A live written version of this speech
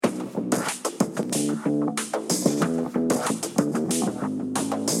Hey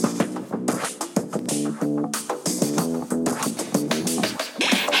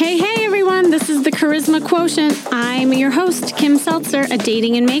everyone, this is the Charisma Quotient. I'm your host, Kim Seltzer, a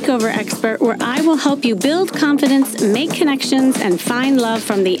dating and makeover expert, where I will help you build confidence, make connections, and find love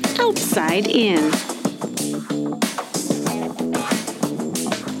from the outside in.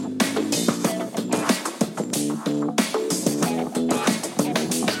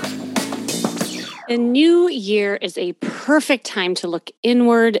 The new year is a perfect time to look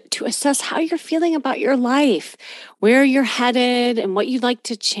inward to assess how you're feeling about your life, where you're headed, and what you'd like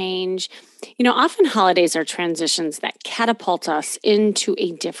to change. Often holidays are transitions that catapult us into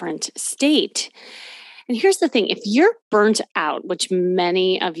a different state. And here's the thing, if you're burnt out, which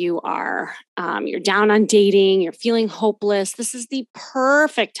many of you are, you're down on dating, you're feeling hopeless, this is the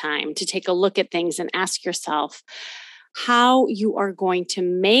perfect time to take a look at things and ask yourself how you are going to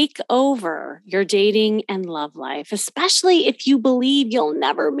make over your dating and love life, especially if you believe you'll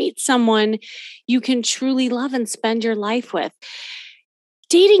never meet someone you can truly love and spend your life with.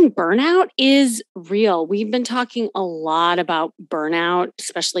 Dating burnout is real. We've been talking a lot about burnout,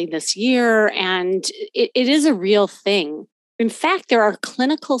 especially this year, and it is a real thing. In fact, there are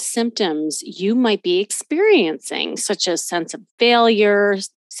clinical symptoms you might be experiencing, such as sense of failure,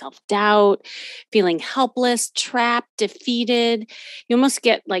 self-doubt, feeling helpless, trapped, defeated. You almost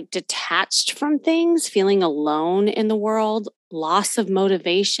get detached from things, feeling alone in the world, loss of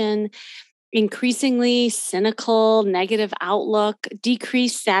motivation, increasingly cynical, negative outlook,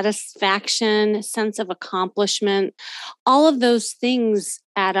 decreased satisfaction, sense of accomplishment. All of those things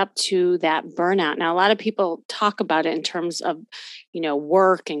add up to that burnout. Now, a lot of people talk about it in terms of,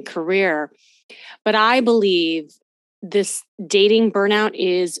 work and career, but I believe this dating burnout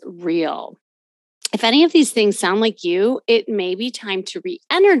is real. If any of these things sound like you, it may be time to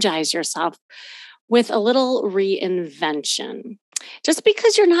re-energize yourself with a little reinvention. Just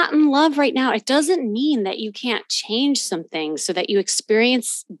because you're not in love right now, it doesn't mean that you can't change some things so that you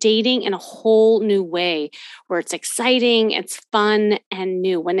experience dating in a whole new way where it's exciting, it's fun, and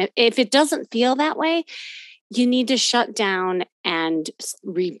new. If it doesn't feel that way, you need to shut down and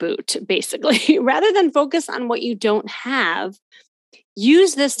reboot, basically. Rather than focus on what you don't have,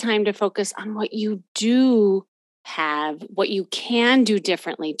 use this time to focus on what you do have, what you can do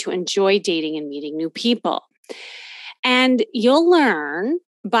differently to enjoy dating and meeting new people. And you'll learn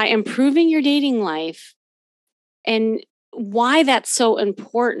by improving your dating life and why that's so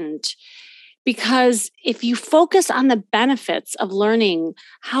important. Because if you focus on the benefits of learning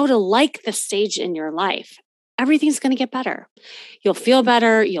how to like the stage in your life, everything's going to get better. You'll feel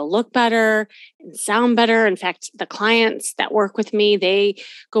better, you'll look better, and sound better. In fact, the clients that work with me, they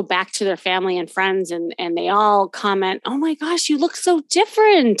go back to their family and friends and they all comment, "Oh my gosh, you look so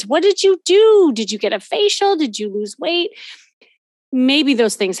different. What did you do? Did you get a facial? Did you lose weight?" Maybe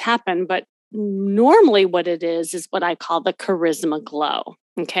those things happen, but normally what it is what I call the charisma glow.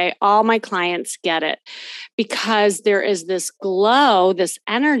 Okay. All my clients get it because there is this glow, this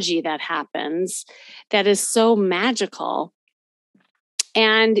energy that happens that is so magical.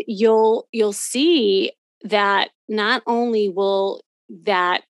 And you'll see that not only will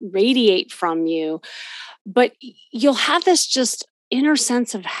that radiate from you, but you'll have this just inner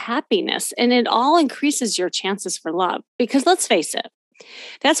sense of happiness, and it all increases your chances for love. Because let's face it,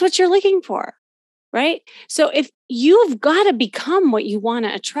 that's what you're looking for, right? So if you've got to become what you want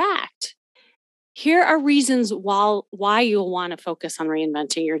to attract, here are reasons why you'll want to focus on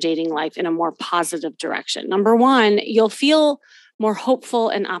reinventing your dating life in a more positive direction. Number one, you'll feel more hopeful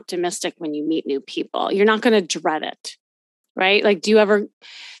and optimistic when you meet new people. You're not going to dread it, right? Do you ever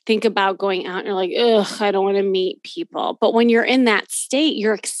think about going out and you're like, ugh, I don't want to meet people. But when you're in that state,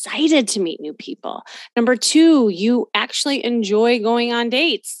 you're excited to meet new people. Number two, you actually enjoy going on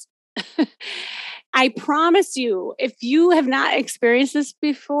dates. I promise you, if you have not experienced this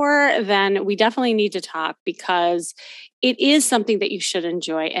before, then we definitely need to talk because it is something that you should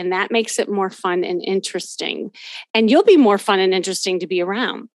enjoy. And that makes it more fun and interesting. And you'll be more fun and interesting to be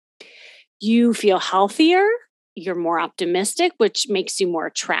around. You feel healthier. You're more optimistic, which makes you more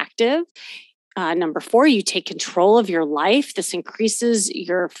attractive. Number four, you take control of your life. This increases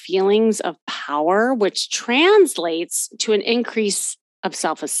your feelings of power, which translates to an increase of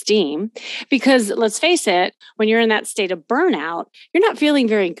self-esteem. Because let's face it, when you're in that state of burnout, you're not feeling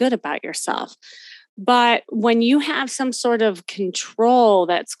very good about yourself. But when you have some sort of control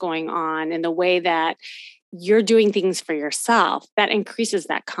that's going on in the way that you're doing things for yourself, that increases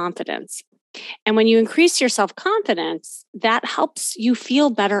that confidence. And when you increase your self-confidence, that helps you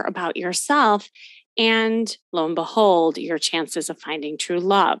feel better about yourself. And lo and behold, your chances of finding true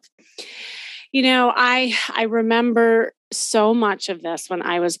love. I remember so much of this when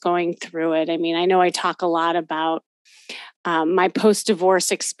I was going through it. I mean, I know I talk a lot about my post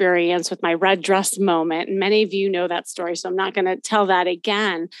divorce experience with my red dress moment. And many of you know that story, so I'm not going to tell that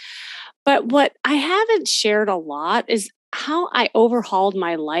again. But what I haven't shared a lot is how I overhauled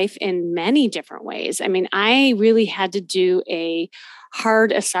my life in many different ways. I mean, I really had to do a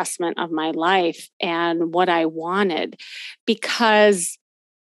hard assessment of my life and what I wanted because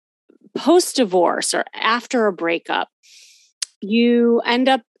post divorce or after a breakup, you end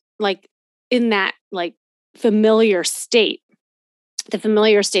up like in that like familiar state, the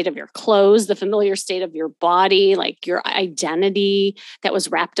familiar state of your clothes, the familiar state of your body, like your identity that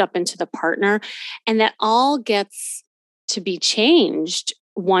was wrapped up into the partner. And that all gets to be changed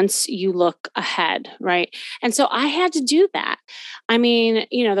once you look ahead, right? And so I had to do that. I mean,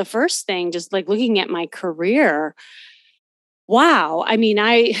 the first thing, just like looking at my career, wow. I mean,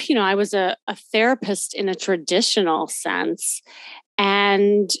 I was a therapist in a traditional sense.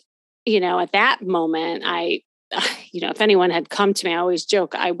 And, at that moment, if anyone had come to me, I always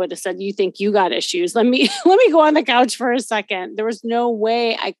joke, I would have said, "You think you got issues? Let me go on the couch for a second." There was no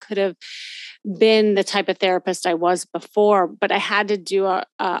way I could have been the type of therapist I was before, but I had to do a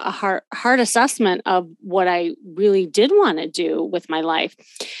hard assessment of what I really did want to do with my life.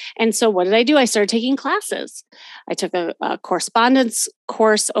 And so what did I do? I started taking classes. I took a correspondence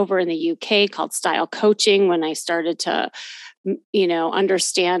course over in the UK called Style Coaching when I started to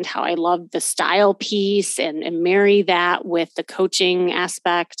understand how I loved the style piece and marry that with the coaching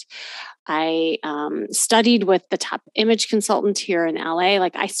aspect. I studied with the top image consultant here in LA.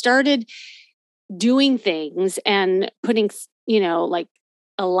 Like I started doing things and putting, like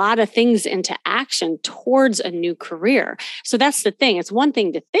a lot of things into action towards a new career. So that's the thing. It's one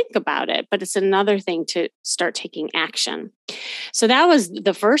thing to think about it, but it's another thing to start taking action. So that was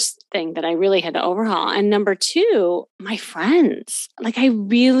the first thing that I really had to overhaul. And number two, my friends. Like I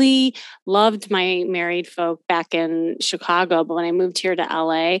really loved my married folk back in Chicago. But when I moved here to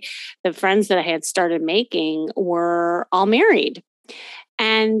LA, the friends that I had started making were all married.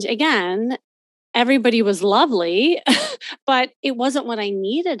 And again, everybody was lovely, but it wasn't what I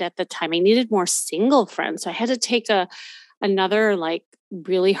needed at the time. I needed more single friends. So I had to take another like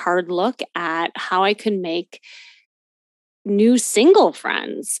really hard look at how I could make new single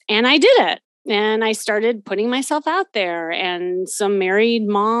friends. And I did it. And I started putting myself out there, and some married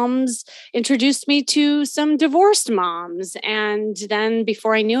moms introduced me to some divorced moms. And then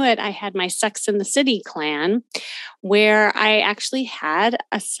before I knew it, I had my Sex in the City clan, where I actually had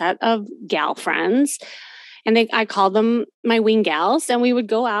a set of gal friends, and I called them my wing gals, and we would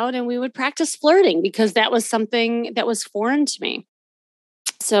go out and we would practice flirting because that was something that was foreign to me.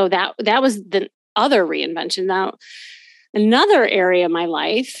 So that was the other reinvention. Now, another area of my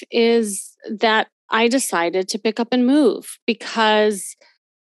life is that I decided to pick up and move because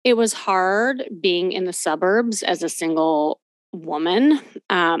it was hard being in the suburbs as a single woman.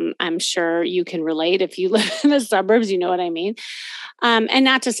 I'm sure you can relate if you live in the suburbs, you know what I mean. And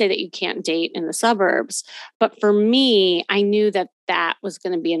not to say that you can't date in the suburbs, but for me, I knew that that was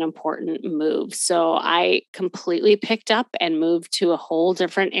going to be an important move. So I completely picked up and moved to a whole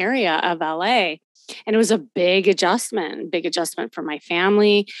different area of LA. And it was a big adjustment for my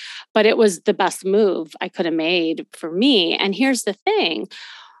family, but it was the best move I could have made for me. And here's the thing,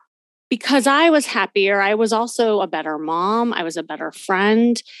 because I was happier, I was also a better mom, I was a better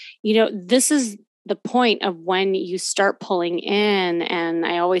friend. This is the point of when you start pulling in, and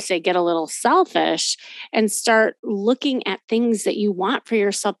I always say get a little selfish and start looking at things that you want for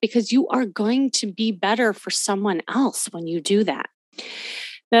yourself, because you are going to be better for someone else when you do that.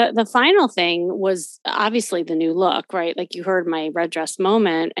 The final thing was obviously the new look, right? Like you heard my red dress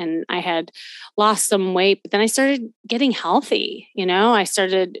moment, and I had lost some weight, but then I started getting healthy.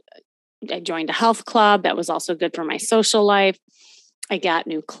 I joined a health club that was also good for my social life. I got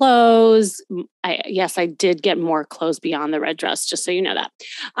new clothes. Yes, I did get more clothes beyond the red dress, just so you know that.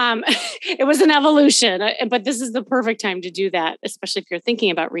 It was an evolution, but this is the perfect time to do that, especially if you're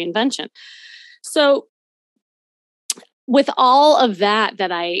thinking about reinvention. So with all of that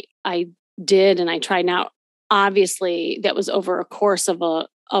I did and I tried, now, obviously that was over a course of a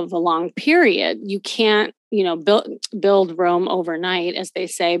long period. You can't, build Rome overnight, as they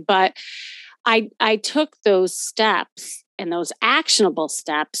say, but I took those steps and those actionable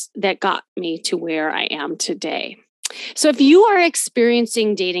steps that got me to where I am today. So if you are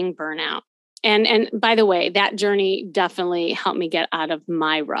experiencing dating burnout, and by the way, that journey definitely helped me get out of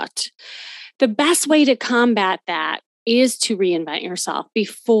my rut. The best way to combat that is to reinvent yourself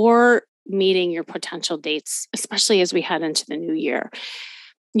before meeting your potential dates, especially as we head into the new year.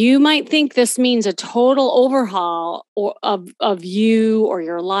 You might think this means a total overhaul of you or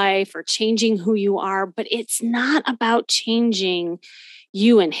your life or changing who you are, but it's not about changing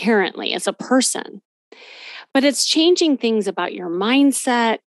you inherently as a person, but it's changing things about your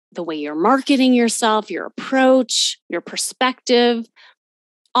mindset, the way you're marketing yourself, your approach, your perspective.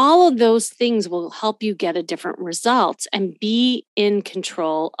 All of those things will help you get a different result and be in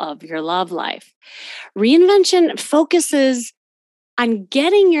control of your love life. Reinvention focuses on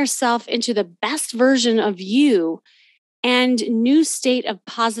getting yourself into the best version of you and new state of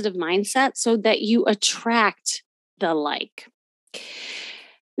positive mindset so that you attract the like.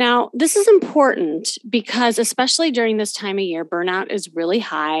 Now, this is important because, especially during this time of year, burnout is really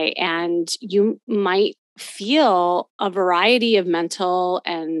high, and you might feel a variety of mental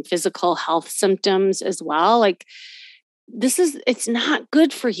and physical health symptoms as well. Like, it's not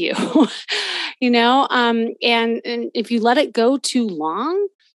good for you, and if you let it go too long,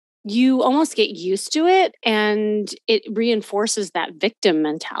 you almost get used to it and it reinforces that victim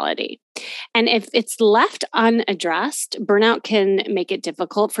mentality. And if it's left unaddressed, burnout can make it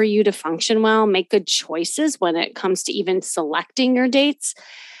difficult for you to function well, make good choices when it comes to even selecting your dates.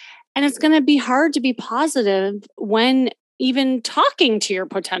 And it's going to be hard to be positive when even talking to your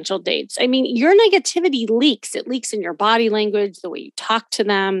potential dates. I mean, your negativity leaks. It leaks in your body language, the way you talk to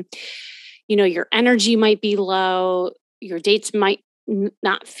them. Your energy might be low. Your dates might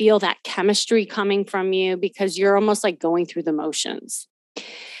not feel that chemistry coming from you because you're almost like going through the motions.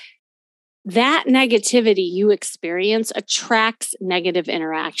 That negativity you experience attracts negative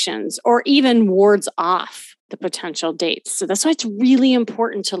interactions or even wards off the potential dates. So that's why it's really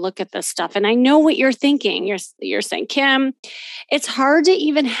important to look at this stuff. And I know what you're thinking. You're saying, Kim, it's hard to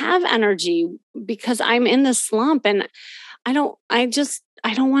even have energy because I'm in the slump and I don't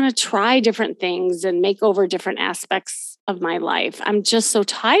want to try different things and make over different aspects of my life. I'm just so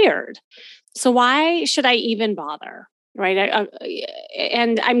tired. So why should I even bother? Right.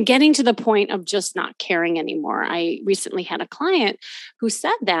 And I'm getting to the point of just not caring anymore. I recently had a client who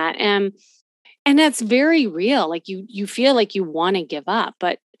said that. And that's very real. Like you feel like you want to give up.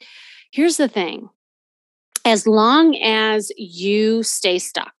 But here's the thing. As long as you stay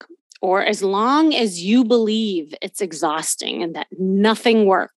stuck, or as long as you believe it's exhausting and that nothing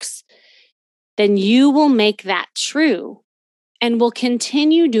works, then you will make that true and will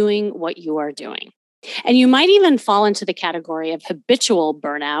continue doing what you are doing. And you might even fall into the category of habitual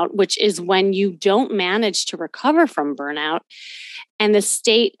burnout, which is when you don't manage to recover from burnout and the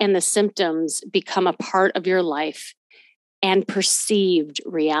state and the symptoms become a part of your life and perceived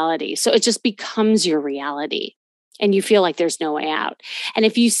reality. So it just becomes your reality and you feel like there's no way out. And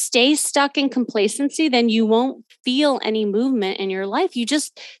if you stay stuck in complacency, then you won't feel any movement in your life. You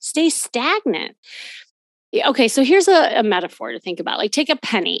just stay stagnant. Okay, so here's a metaphor to think about. Like, take a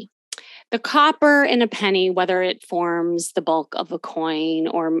penny. The copper in a penny, whether it forms the bulk of a coin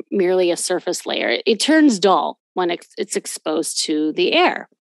or merely a surface layer, it turns dull when it's exposed to the air.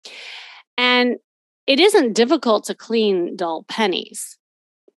 And it isn't difficult to clean dull pennies.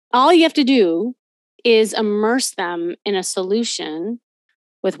 All you have to do is immerse them in a solution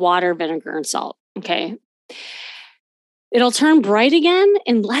with water, vinegar, and salt. Okay. It'll turn bright again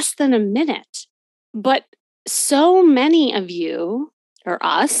in less than a minute. But so many of you, or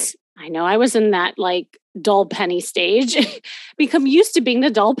us, I know I was in that like dull penny stage, become used to being the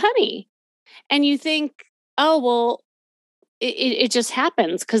dull penny. And you think, oh, well, it just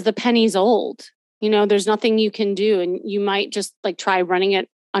happens because the penny's old. There's nothing you can do. And you might just like try running it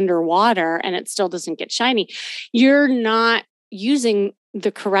underwater and it still doesn't get shiny. You're not using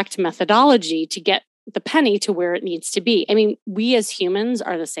the correct methodology to get the penny to where it needs to be. I mean, we as humans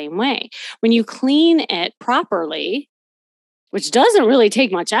are the same way. When you clean it properly, which doesn't really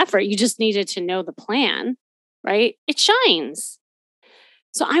take much effort, you just needed to know the plan, right? It shines.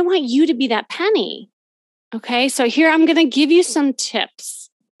 So I want you to be that penny. Okay, so here I'm going to give you some tips.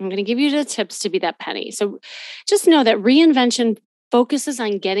 I'm going to give you the tips to be that penny. So just know that reinvention focuses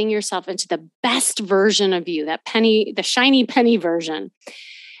on getting yourself into the best version of you, that penny, the shiny penny version,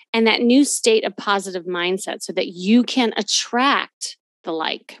 and that new state of positive mindset so that you can attract the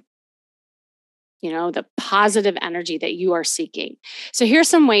like, the positive energy that you are seeking. So here's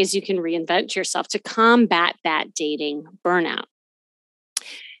some ways you can reinvent yourself to combat that dating burnout.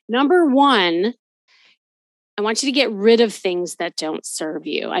 Number one, I want you to get rid of things that don't serve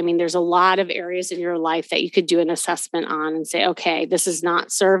you. I mean, there's a lot of areas in your life that you could do an assessment on and say, okay, this is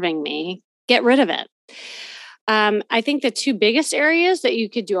not serving me. Get rid of it. I think the two biggest areas that you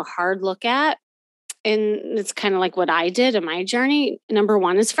could do a hard look at, and it's kind of like what I did in my journey. Number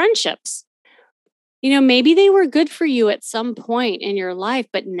one is friendships. Maybe they were good for you at some point in your life,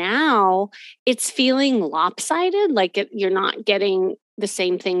 but now it's feeling lopsided, like you're not getting the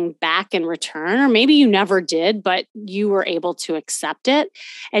same thing back in return, or maybe you never did, but you were able to accept it.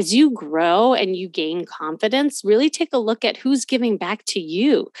 As you grow and you gain confidence, really take a look at who's giving back to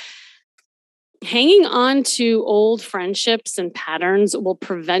you. Hanging on to old friendships and patterns will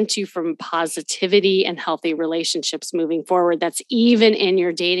prevent you from positivity and healthy relationships moving forward. That's even in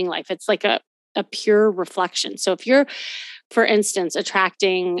your dating life. It's like a pure reflection. So if you're, for instance,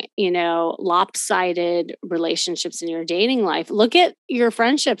 attracting, lopsided relationships in your dating life, look at your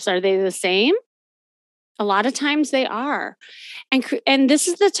friendships. Are they the same? A lot of times they are. And this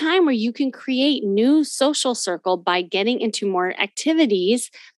is the time where you can create new social circle by getting into more activities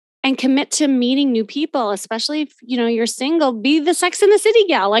and commit to meeting new people, especially if you're single. Be the Sex in the City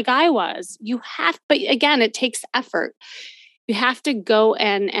gal like I was. But again, it takes effort. You have to go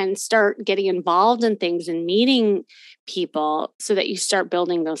and start getting involved in things and meeting people so that you start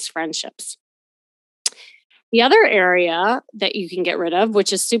building those friendships. The other area that you can get rid of,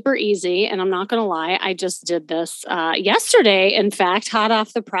 which is super easy, and I'm not going to lie, I just did this yesterday, in fact, hot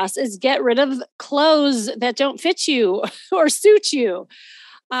off the press, is get rid of clothes that don't fit you or suit you.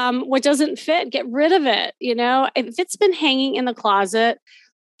 What doesn't fit, get rid of it. If it's been hanging in the closet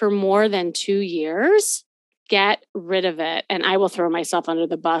for more than 2 years, get rid of it. And I will throw myself under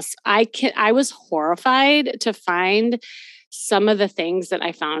the bus. I was horrified to find some of the things that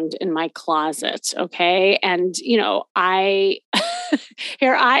I found in my closet. Okay. And, I,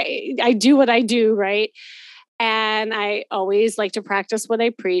 I do what I do, right? And I always like to practice what I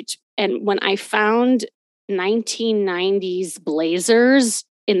preach. And when I found 1990s blazers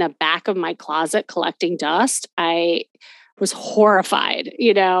in the back of my closet collecting dust, I was horrified,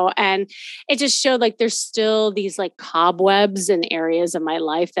 and it just showed like there's still these like cobwebs in areas of my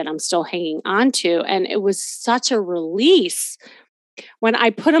life that I'm still hanging on to. And it was such a release when I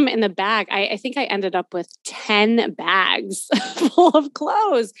put them in the bag. I think I ended up with 10 bags full of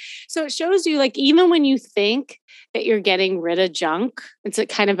clothes. So it shows you, like, even when you think that you're getting rid of junk, it's a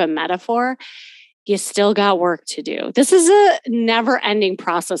kind of a metaphor, you still got work to do. This is a never ending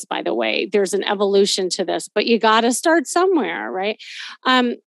process, by the way. There's an evolution to this, but you got to start somewhere, right?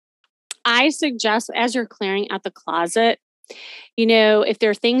 Um, I suggest, as you're clearing out the closet, if there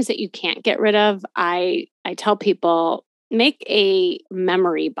are things that you can't get rid of, I tell people, make a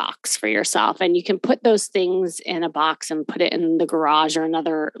memory box for yourself, and you can put those things in a box and put it in the garage or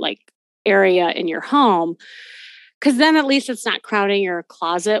another like area in your home, because then at least it's not crowding your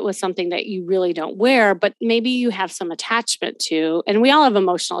closet with something that you really don't wear, but maybe you have some attachment to. And we all have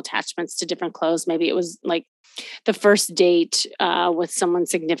emotional attachments to different clothes. Maybe it was like the first date with someone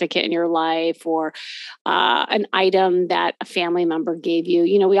significant in your life, or an item that a family member gave you.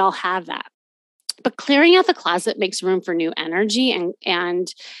 We all have that. But clearing out the closet makes room for new energy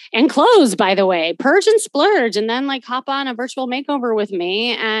and clothes, by the way. Purge and splurge, and then like hop on a virtual makeover with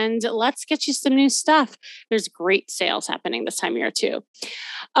me and let's get you some new stuff. There's great sales happening this time of year too.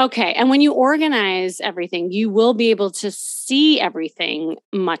 Okay, and when you organize everything, you will be able to see everything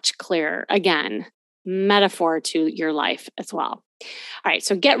much clearer. Again, metaphor to your life as well. All right,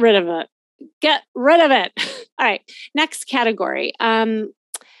 so get rid of it. Get rid of it. All right, next category.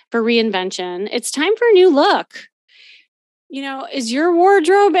 For reinvention, it's time for a new look. Is your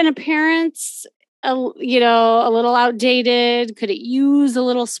wardrobe and appearance a little outdated? Could it use a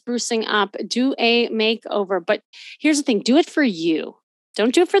little sprucing up? Do a makeover. But here's the thing, do it for you.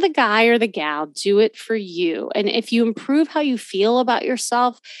 Don't do it for the guy or the gal. Do it for you. And if you improve how you feel about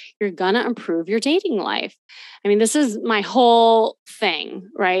yourself, you're going to improve your dating life. I mean, this is my whole thing,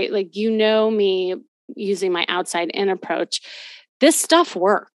 right? Like, me using my outside in approach. This stuff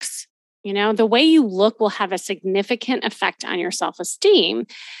works. The way you look will have a significant effect on your self-esteem.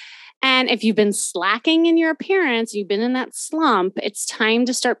 And if you've been slacking in your appearance, you've been in that slump, it's time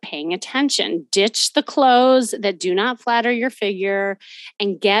to start paying attention. Ditch the clothes that do not flatter your figure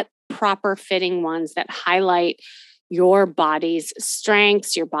and get proper fitting ones that highlight your body's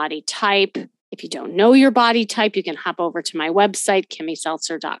strengths, your body type. If you don't know your body type, you can hop over to my website,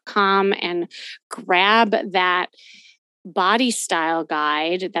 KimiSeltzer.com, and grab that body style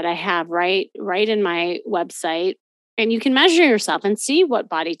guide that I have right in my website. And you can measure yourself and see what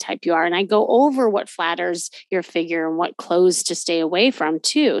body type you are. And I go over what flatters your figure and what clothes to stay away from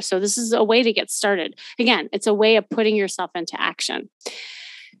too. So this is a way to get started. Again, it's a way of putting yourself into action.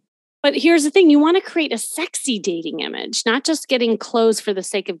 But here's the thing, you want to create a sexy dating image, not just getting clothes for the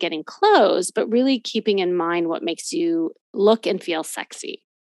sake of getting clothes, but really keeping in mind what makes you look and feel sexy.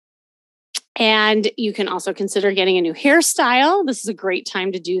 And you can also consider getting a new hairstyle. This is a great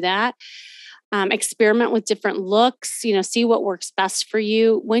time to do that. Experiment with different looks, see what works best for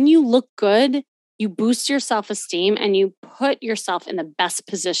you. When you look good, you boost your self esteem and you put yourself in the best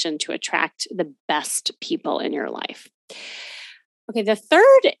position to attract the best people in your life. Okay, the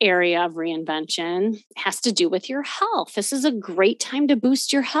third area of reinvention has to do with your health. This is a great time to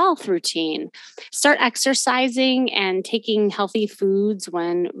boost your health routine. Start exercising and taking healthy foods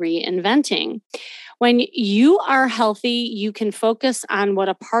when reinventing. When you are healthy, you can focus on what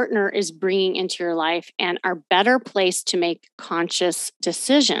a partner is bringing into your life and are better placed to make conscious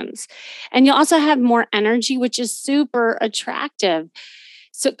decisions. And you'll also have more energy, which is super attractive.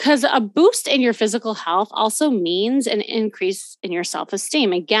 So, because a boost in your physical health also means an increase in your self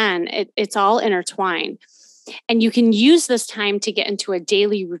esteem. Again, it's all intertwined. And you can use this time to get into a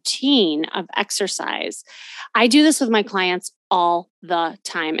daily routine of exercise. I do this with my clients all the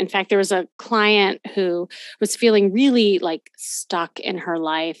time. In fact, there was a client who was feeling really like stuck in her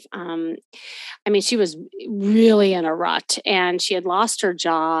life. She was really in a rut and she had lost her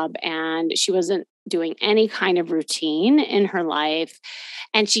job and she wasn't doing any kind of routine in her life.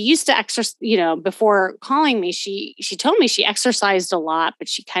 And she used to exercise, before calling me, she told me she exercised a lot, but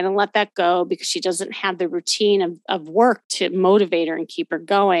she kind of let that go because she doesn't have the routine of work to motivate her and keep her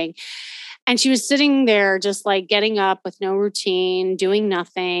going. And she was sitting there just like getting up with no routine, doing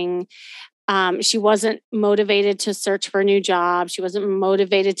nothing. She wasn't motivated to search for a new job. She wasn't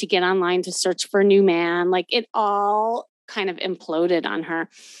motivated to get online to search for a new man. Like it all kind of imploded on her.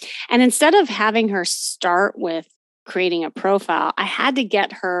 And instead of having her start with creating a profile, I had to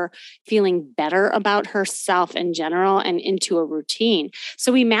get her feeling better about herself in general and into a routine.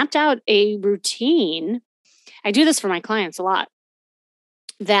 So we mapped out a routine. I do this for my clients a lot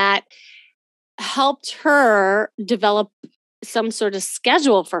that helped her develop some sort of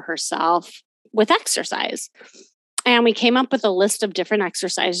schedule for herself with exercise. And we came up with a list of different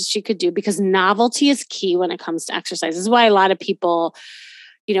exercises she could do because novelty is key when it comes to exercise. This is why a lot of people,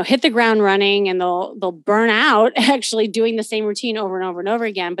 hit the ground running and they'll burn out actually doing the same routine over and over and over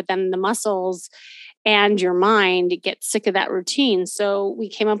again. But then the muscles and your mind get sick of that routine. So we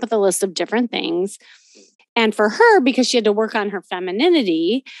came up with a list of different things. And for her, because she had to work on her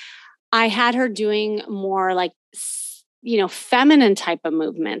femininity, I had her doing more like, feminine type of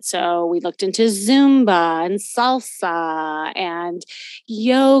movement. So we looked into Zumba and salsa and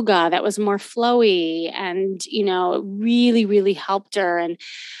yoga that was more flowy and, it really, really helped her. And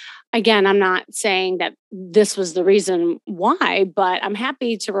again, I'm not saying that this was the reason why, but I'm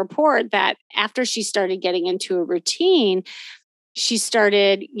happy to report that after she started getting into a routine, she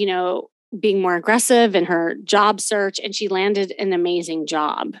started, being more aggressive in her job search and she landed an amazing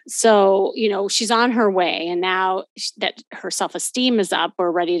job. So, she's on her way. And now that her self-esteem is up, we're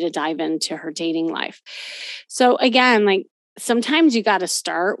ready to dive into her dating life. So again, like sometimes you got to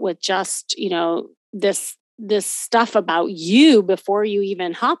start with just, this stuff about you before you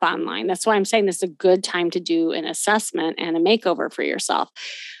even hop online. That's why I'm saying this is a good time to do an assessment and a makeover for yourself.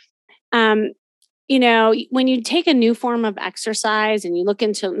 When you take a new form of exercise and you look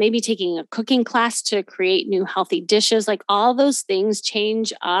into maybe taking a cooking class to create new healthy dishes, like all those things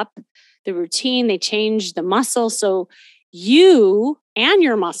change up the routine, they change the muscle. So you and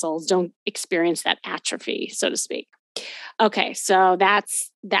your muscles don't experience that atrophy, so to speak. Okay, so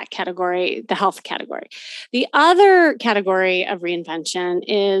that's that category, the health category. The other category of reinvention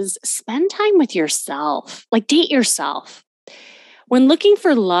is spend time with yourself, like date yourself. When looking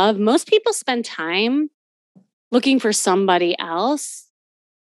for love, most people spend time looking for somebody else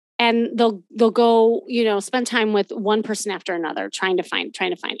and they'll go, spend time with one person after another trying to find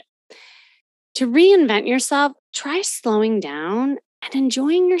it. To reinvent yourself, try slowing down and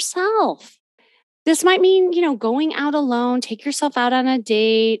enjoying yourself. This might mean, going out alone, take yourself out on a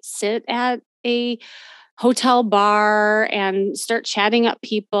date, sit at a hotel bar and start chatting up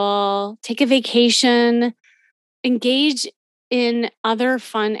people, take a vacation, engage in other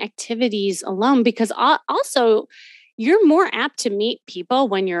fun activities alone because also you're more apt to meet people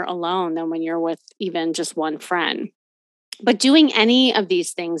when you're alone than when you're with even just one friend. But doing any of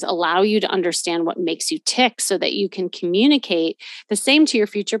these things allow you to understand what makes you tick so that you can communicate the same to your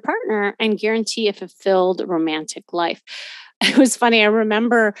future partner and guarantee a fulfilled romantic life. It was funny. I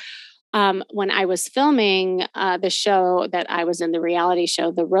remember when I was filming the show that I was in, the reality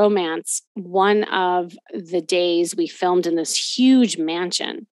show, The Romance, one of the days we filmed in this huge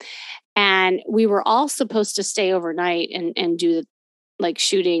mansion. And we were all supposed to stay overnight and do like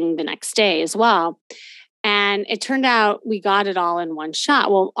shooting the next day as well. And it turned out we got it all in one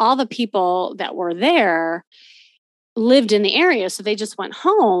shot. Well, all the people that were there lived in the area. So they just went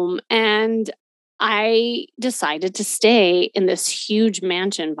home. And I decided to stay in this huge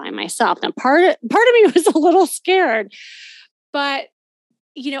mansion by myself. Now, part of me was a little scared, but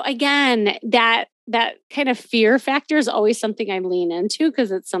again, that kind of fear factor is always something I lean into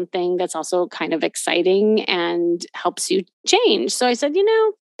because it's something that's also kind of exciting and helps you change. So I said,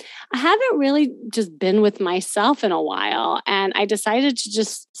 I haven't really just been with myself in a while, and I decided to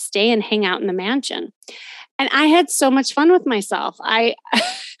just stay and hang out in the mansion. And I had so much fun with myself. I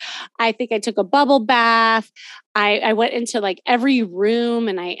I think I took a bubble bath. I went into like every room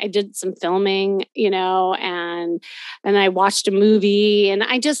and I did some filming, and I watched a movie and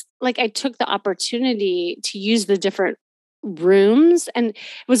I just like I took the opportunity to use the different rooms, and it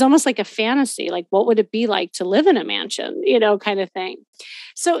was almost like a fantasy. Like, what would it be like to live in a mansion, kind of thing.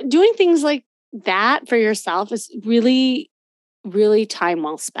 So doing things like that for yourself is really really time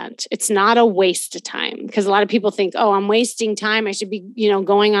well spent. It's not a waste of time because a lot of people think, oh, I'm wasting time. I should be,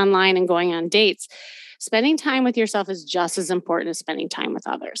 going online and going on dates. Spending time with yourself is just as important as spending time with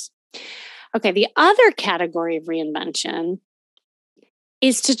others. Okay, the other category of reinvention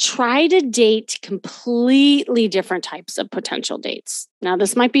is to try to date completely different types of potential dates. Now,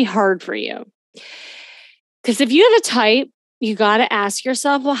 this might be hard for you because if you have a type, you got to ask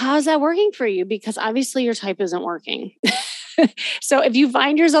yourself, well, how is that working for you? Because obviously your type isn't working. So if you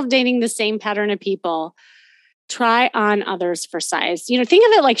find yourself dating the same pattern of people, try on others for size. Think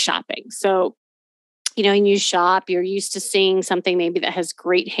of it like shopping. So, when you shop, you're used to seeing something maybe that has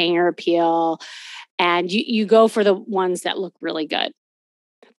great hanger appeal, and you go for the ones that look really good.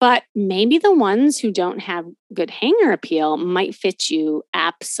 But maybe the ones who don't have good hanger appeal might fit you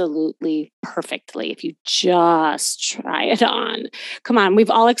absolutely perfectly if you just try it on. Come on, we've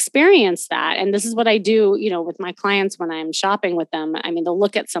all experienced that. And this is what I do, with my clients when I'm shopping with them. I mean, they'll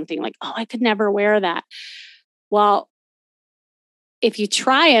look at something like, oh, I could never wear that. Well, if you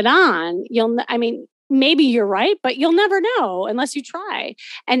try it on, maybe you're right, but you'll never know unless you try.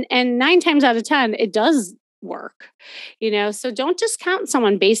 And 9 times out of 10, it does work. So don't discount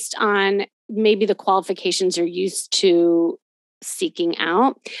someone based on maybe the qualifications you're used to seeking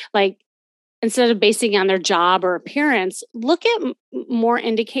out. Like, instead of basing on their job or appearance, look at more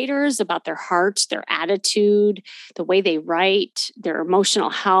indicators about their heart, their attitude, the way they write, their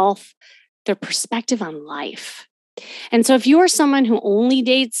emotional health, their perspective on life. And so if you are someone who only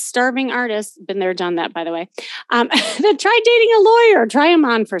dates starving artists, been there, done that, by the way, then try dating a lawyer, try them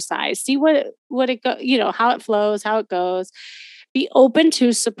on for size, see what it go, how it flows, how it goes. Be open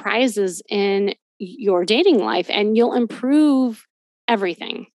to surprises in your dating life and you'll improve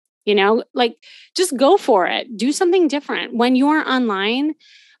everything. Like, just go for it. Do something different. When you are online,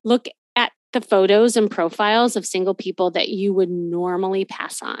 look at the photos and profiles of single people that you would normally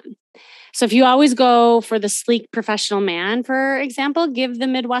pass on. So if you always go for the sleek professional man, for example, give the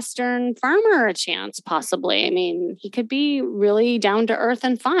Midwestern farmer a chance, possibly. I mean, he could be really down to earth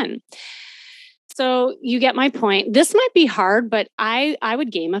and fun. So you get my point. This might be hard, but I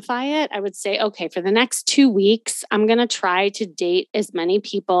would gamify it. I would say, okay, for the next 2 weeks, I'm going to try to date as many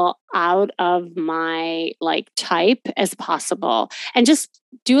people out of my like type as possible and just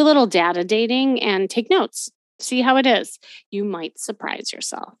do a little data dating and take notes. See how it is. You might surprise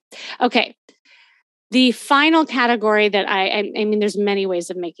yourself. Okay. The final category that I mean, there's many ways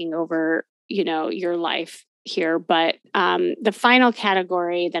of making over, your life here, but the final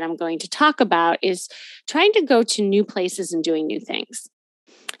category that I'm going to talk about is trying to go to new places and doing new things.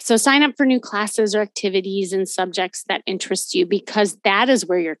 So sign up for new classes or activities and subjects that interest you because that is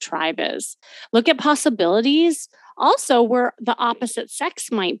where your tribe is. Look at possibilities. Also, where the opposite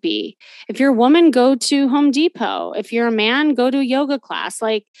sex might be. If you're a woman, go to Home Depot. If you're a man, go to a yoga class.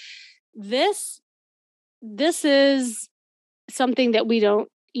 Like, this is something that we don't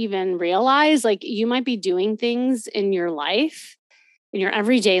even realize. Like, you might be doing things in your life, in your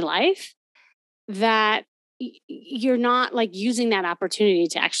everyday life, that you're not like using that opportunity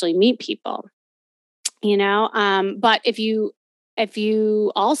to actually meet people, but if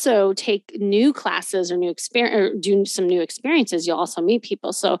you also take new classes or new experience or do some new experiences, you'll also meet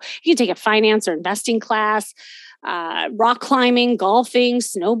people. So you can take a finance or investing class, rock climbing, golfing,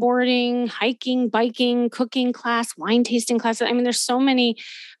 snowboarding, hiking, biking, cooking class, wine tasting classes. I mean, there's so many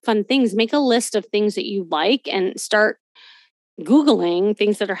fun things. Make a list of things that you like and start Googling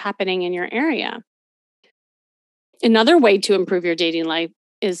things that are happening in your area. Another way to improve your dating life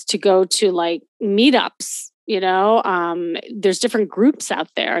is to go to like meetups. There's different groups out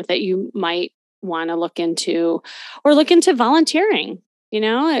there that you might want to look into, or look into volunteering.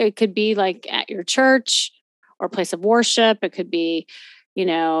 It could be like at your church or place of worship. It could be,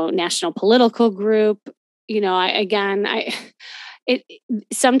 national political group. It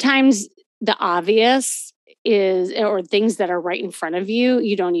sometimes the obvious is, or things that are right in front of you,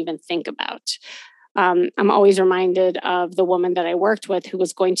 you don't even think about. I'm always reminded of the woman that I worked with who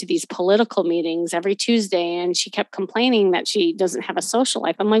was going to these political meetings every Tuesday, and she kept complaining that she doesn't have a social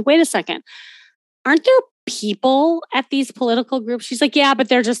life. I'm like, wait a second, aren't there people at these political groups? She's like, yeah, but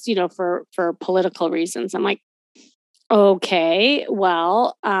they're just, for political reasons. I'm like, okay,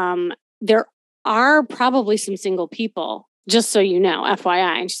 well, there are probably some single people, just so you know,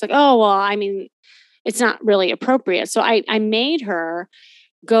 FYI. And she's like, oh, well, I mean, it's not really appropriate. So I made her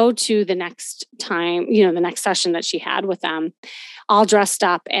go to the next time, the next session that she had with them, all dressed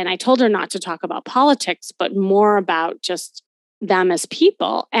up. And I told her not to talk about politics, but more about just them as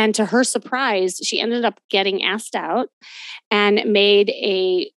people. And to her surprise, she ended up getting asked out and made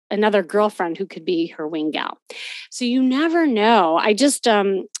another girlfriend who could be her wing gal. So you never know. I just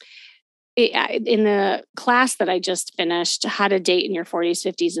in the class that I just finished, How to Date in Your 40s,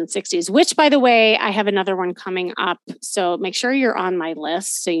 50s, and 60s, which, by the way, I have another one coming up. So make sure you're on my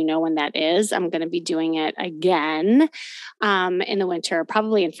list so you know when that is. I'm going to be doing it again in the winter,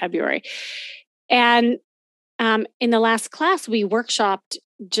 probably in February. And in the last class, we workshopped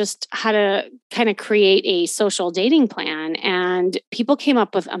just how to kind of create a social dating plan. And people came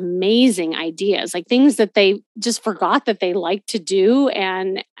up with amazing ideas, like things that they just forgot that they like to do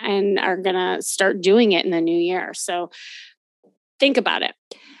and are going to start doing it in the new year. So think about it.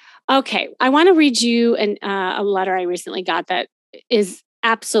 Okay. I want to read you a letter I recently got that is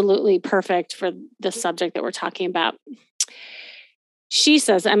absolutely perfect for the subject that we're talking about. She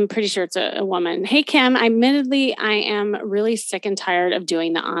says, I'm pretty sure it's a woman. Hey, Kim, admittedly, I am really sick and tired of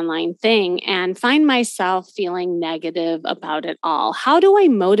doing the online thing and find myself feeling negative about it all. How do I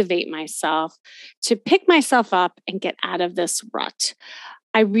motivate myself to pick myself up and get out of this rut?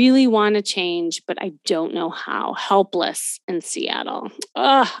 I really want to change, but I don't know how. Helpless in Seattle.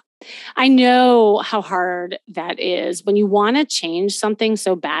 Ugh. I know how hard that is when you want to change something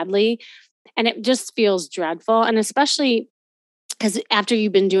so badly and it just feels dreadful. And especially because after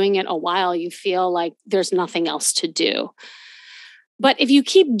you've been doing it a while, you feel like there's nothing else to do. But if you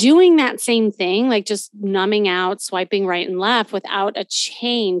keep doing that same thing, like just numbing out, swiping right and left without a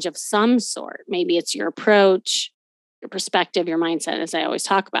change of some sort, maybe it's your approach, your perspective, your mindset, as I always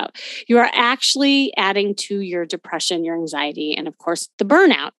talk about, you are actually adding to your depression, your anxiety, and of course, the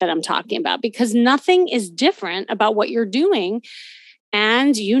burnout that I'm talking about, because nothing is different about what you're doing.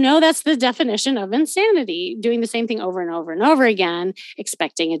 And that's the definition of insanity, doing the same thing over and over and over again,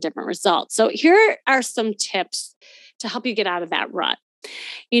 expecting a different result. So here are some tips to help you get out of that rut.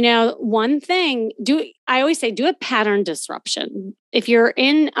 One thing, I always say, do a pattern disruption. If you're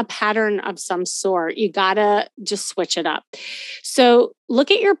in a pattern of some sort, you gotta just switch it up. So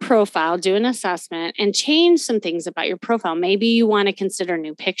look at your profile, do an assessment, and change some things about your profile. Maybe you want to consider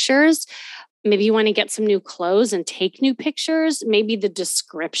new pictures. Maybe you want to get some new clothes and take new pictures. Maybe the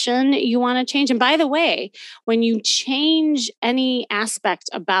description you want to change. And by the way, when you change any aspect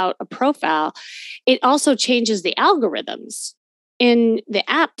about a profile, it also changes the algorithms in the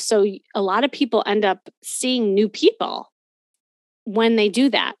app. So a lot of people end up seeing new people when they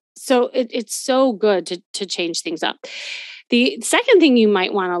do that. So it's so good to change things up. The second thing you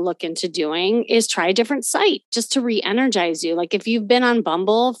might want to look into doing is try a different site just to re-energize you. Like if you've been on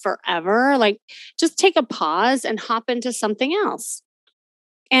Bumble forever, like just take a pause and hop into something else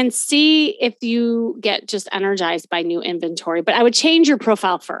and see if you get just energized by new inventory. But I would change your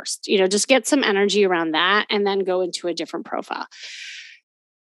profile first, just get some energy around that and then go into a different profile.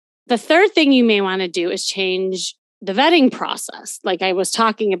 The third thing you may want to do is change the vetting process. Like I was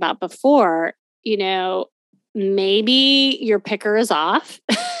talking about before, maybe your picker is off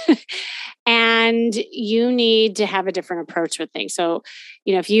and you need to have a different approach with things. So,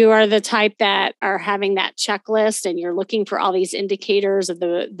 if you are the type that are having that checklist and you're looking for all these indicators of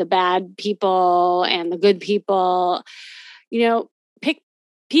the bad people and the good people, pick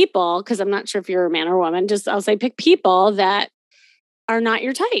people, because I'm not sure if you're a man or woman, I'll say pick people that are not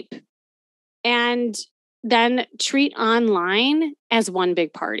your type. And then treat online as one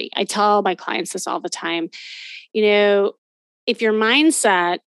big party. I tell my clients this all the time. If your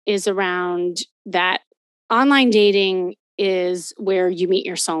mindset is around that online dating is where you meet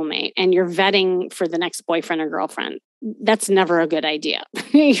your soulmate and you're vetting for the next boyfriend or girlfriend, that's never a good idea.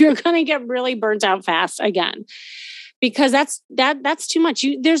 You're going to get really burnt out fast again, because that's too much.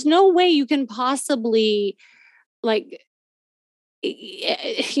 There's no way you can possibly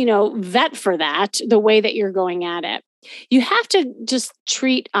vet for that the way that you're going at it. You have to just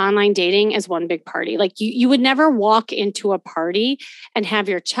treat online dating as one big party. Like you would never walk into a party and have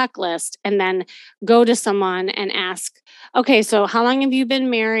your checklist and then go to someone and ask, okay, so how long have you been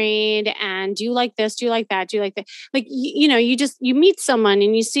married? And do you like this? Do you like that? Do you like that? Like, you just, you meet someone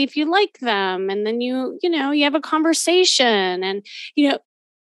and you see if you like them. And then you have a conversation and, you know,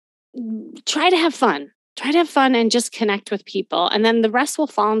 try to have fun. Try to have fun and just connect with people. And then the rest will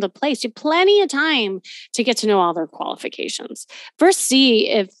fall into place. You have plenty of time to get to know all their qualifications. First, see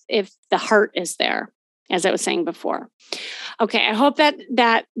if the heart is there, as I was saying before. Okay, I hope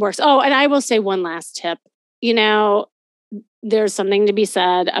that works. Oh, and I will say one last tip. You know, there's something to be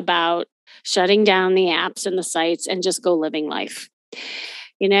said about shutting down the apps and the sites and just go living life.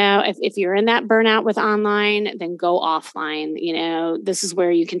 If you're in that burnout with online, then go offline. This is where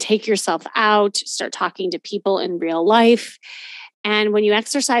you can take yourself out, start talking to people in real life. And when you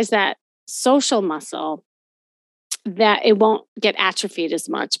exercise that social muscle, that it won't get atrophied as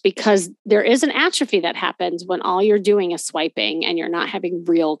much, because there is an atrophy that happens when all you're doing is swiping and you're not having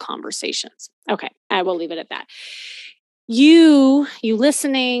real conversations. Okay, I will leave it at that. You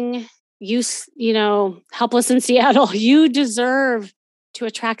listening, helpless in Seattle, you deserve to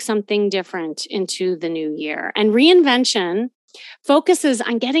attract something different into the new year. And reinvention focuses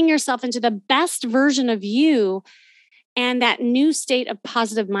on getting yourself into the best version of you and that new state of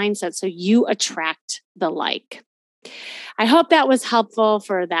positive mindset so you attract the like. I hope that was helpful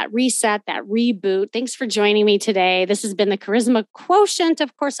for that reset, that reboot. Thanks for joining me today. This has been the Charisma Quotient.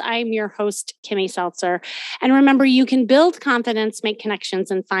 Of course, I'm your host, Kimmy Seltzer. And remember, you can build confidence, make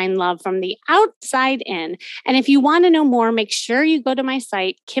connections, and find love from the outside in. And if you want to know more, make sure you go to my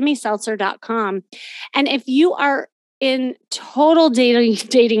site, kimmyseltzer.com. And if you are in total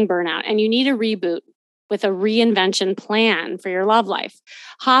dating burnout and you need a reboot with a reinvention plan for your love life,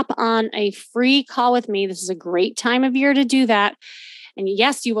 hop on a free call with me. This is a great time of year to do that. And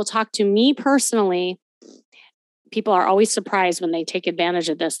yes, you will talk to me personally. People are always surprised when they take advantage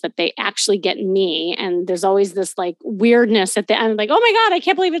of this, that they actually get me. And there's always this like weirdness at the end, like, oh my God, I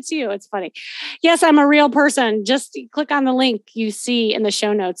can't believe it's you. It's funny. Yes, I'm a real person. Just click on the link you see in the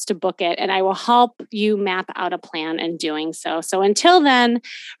show notes to book it, and I will help you map out a plan in doing so. So until then,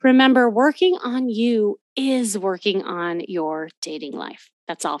 remember, working on you is working on your dating life.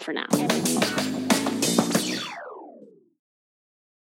 That's all for now.